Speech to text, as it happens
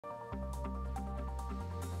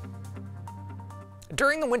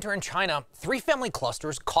During the winter in China, 3 family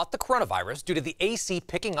clusters caught the coronavirus due to the AC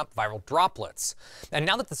picking up viral droplets. And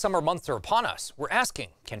now that the summer months are upon us, we're asking,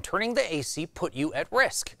 can turning the AC put you at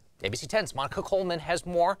risk? ABC 10's Monica Coleman has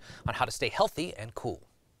more on how to stay healthy and cool.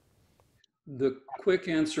 The quick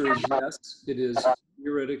answer is yes, it is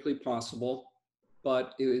theoretically possible,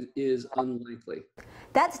 but it is unlikely.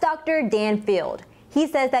 That's Dr. Dan Field. He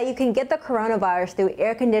says that you can get the coronavirus through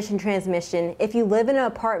air-conditioned transmission if you live in an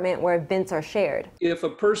apartment where vents are shared. If a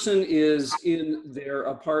person is in their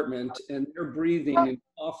apartment and they're breathing and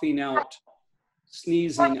coughing out,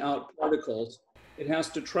 sneezing out particles, it has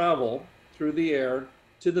to travel through the air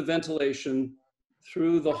to the ventilation,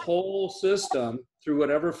 through the whole system, through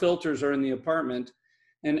whatever filters are in the apartment,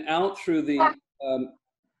 and out through the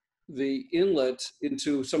inlet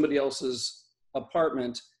into somebody else's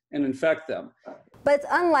apartment and infect them. But it's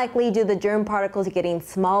unlikely due to the germ particles getting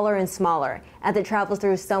smaller and smaller as it travels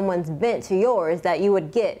through someone's vent to yours that you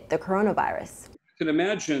would get the coronavirus. You can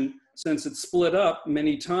imagine, since it's split up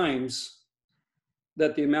many times,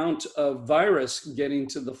 that the amount of virus getting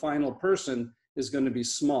to the final person is going to be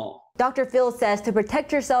small. Dr. Field says to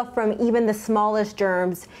protect yourself from even the smallest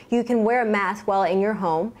germs, you can wear a mask while in your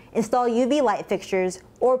home, install UV light fixtures,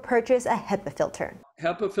 or purchase a HEPA filter.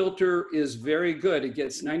 HEPA filter is very good. It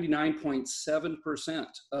gets 99.7%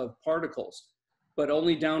 of particles, but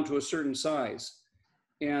only down to a certain size.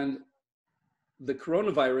 And the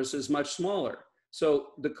coronavirus is much smaller.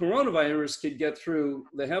 So the coronavirus could get through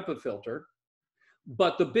the HEPA filter,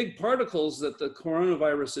 but the big particles that the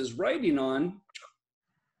coronavirus is riding on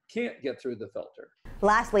can't get through the filter.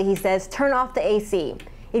 Lastly, he says, turn off the AC.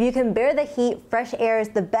 If you can bear the heat, fresh air is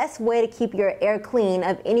the best way to keep your air clean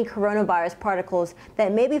of any coronavirus particles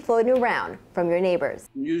that may be floating around from your neighbors.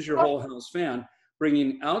 Use your whole house fan,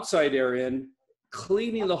 bringing outside air in,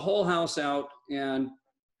 cleaning the whole house out, and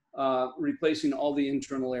replacing all the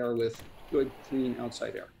internal air with good, clean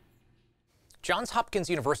outside air. Johns Hopkins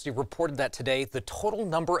University reported that today the total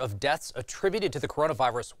number of deaths attributed to the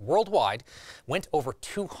coronavirus worldwide went over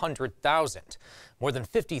 200,000. More than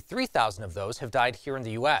 53,000 of those have died here in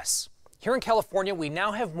the U.S. Here in California, we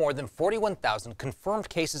now have more than 41,000 confirmed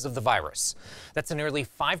cases of the virus. That's a nearly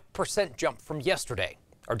 5% jump from yesterday.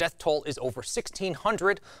 Our death toll is over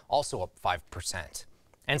 1,600, also up 5%.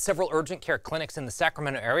 And several urgent care clinics in the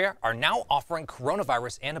Sacramento area are now offering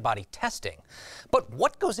coronavirus antibody testing. But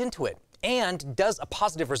what goes into it? And does a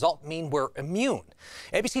positive result mean we're immune?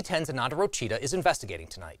 ABC 10's Ananda Rochita is investigating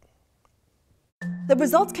tonight. The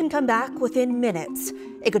results can come back within minutes.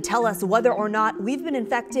 It could tell us whether or not we've been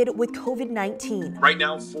infected with COVID-19. Right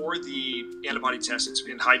now, for the antibody test, it's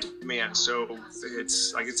in high demand. So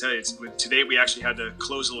it's, I can tell you, today we actually had to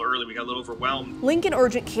close a little early. We got a little overwhelmed. Lincoln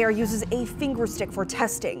Urgent Care uses a finger stick for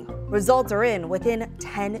testing. Results are in within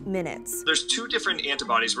 10 minutes. There's 2 different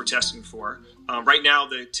antibodies we're testing for. Right now,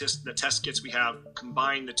 the test kits we have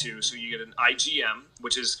combine the 2. So you get an IgM,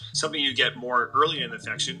 which is something you get more early in the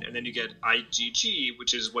infection, and then you get IgG,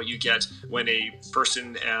 which is what you get when a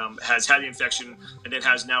person has had the infection and then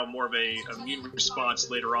has now more of a immune response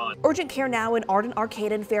later on. Urgent Care now in Arden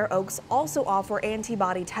Arcade and Fair Oaks also offer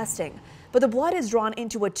antibody testing. But the blood is drawn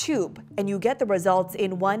into a tube, and you get the results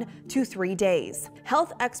in 1 to 3 days.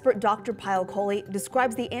 Health expert Dr. Pyle Coley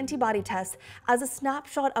describes the antibody test as a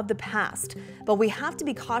snapshot of the past, but we have to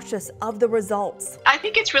be cautious of the results. I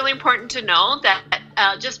think it's really important to know that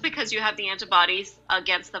just because you have the antibodies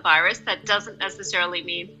against the virus, that doesn't necessarily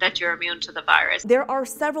mean that you're immune to the virus. There are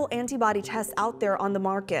several antibody tests out there on the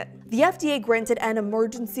market. The FDA granted an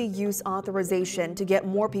emergency use authorization to get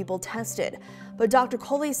more people tested. But Dr.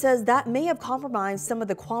 Coley says that may have compromised some of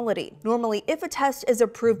the quality. Normally, if a test is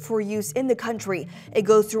approved for use in the country, it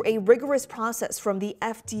goes through a rigorous process from the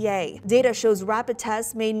FDA. Data shows rapid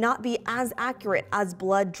tests may not be as accurate as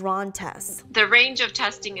blood-drawn tests. The range of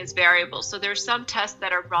testing is variable, so there's some tests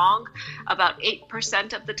that are wrong about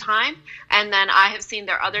 8% of the time, and then I have seen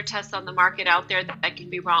there are other tests on the market out there that can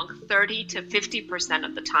be wrong 30 to 50%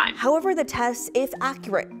 of the time. However, the tests, if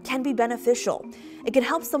accurate, can be beneficial. It can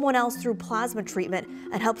help someone else through plasma treatment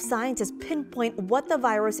and help scientists pinpoint what the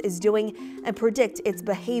virus is doing and predict its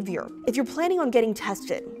behavior. If you're planning on getting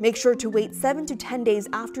tested, make sure to wait 7 to 10 days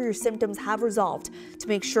after your symptoms have resolved to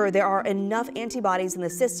make sure there are enough antibodies in the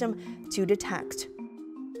system to detect.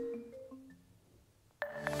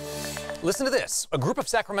 Listen to this. A group of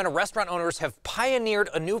Sacramento restaurant owners have pioneered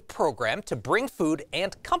a new program to bring food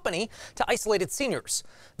and company to isolated seniors.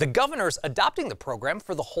 The governor's adopting the program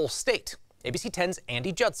for the whole state. ABC 10's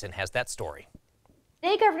Andy Judson has that story.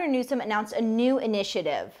 Today, Governor Newsom announced a new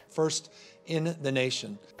initiative. First in the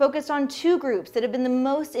nation. Focused on two groups that have been the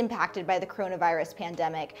most impacted by the coronavirus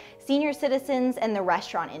pandemic, senior citizens and the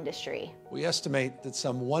restaurant industry. We estimate that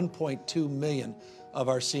some 1.2 million of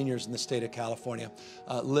our seniors in the state of California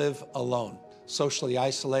live alone, socially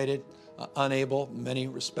isolated, unable in many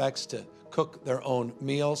respects to cook their own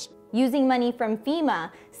meals. Using money from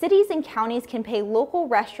FEMA, cities and counties can pay local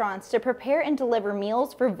restaurants to prepare and deliver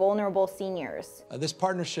meals for vulnerable seniors. This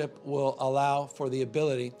partnership will allow for the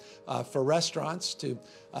ability for restaurants to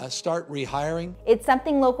start rehiring. It's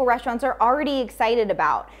something local restaurants are already excited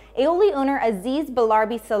about. Aioli owner Aziz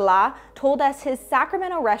Balarbi Salah told us his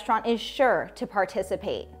Sacramento restaurant is sure to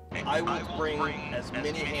participate. I will bring as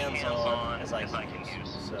many hands-on as I can use.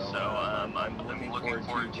 So I'm looking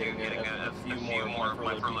forward to getting a few more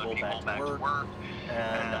people back to work,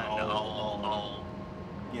 and I'll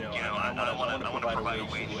I want to provide a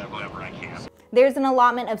wage to whoever I can. There's an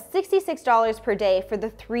allotment of $66 per day for the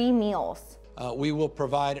 3 meals. We will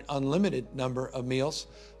provide an unlimited number of meals,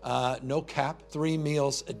 no cap, 3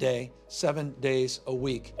 meals a day, 7 days a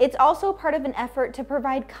week. It's also part of an effort to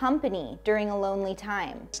provide company during a lonely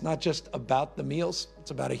time. It's not just about the meals,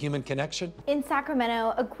 it's about a human connection. In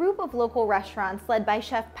Sacramento, a group of local restaurants led by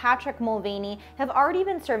Chef Patrick Mulvaney have already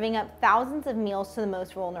been serving up thousands of meals to the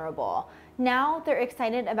most vulnerable. Now they're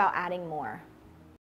excited about adding more.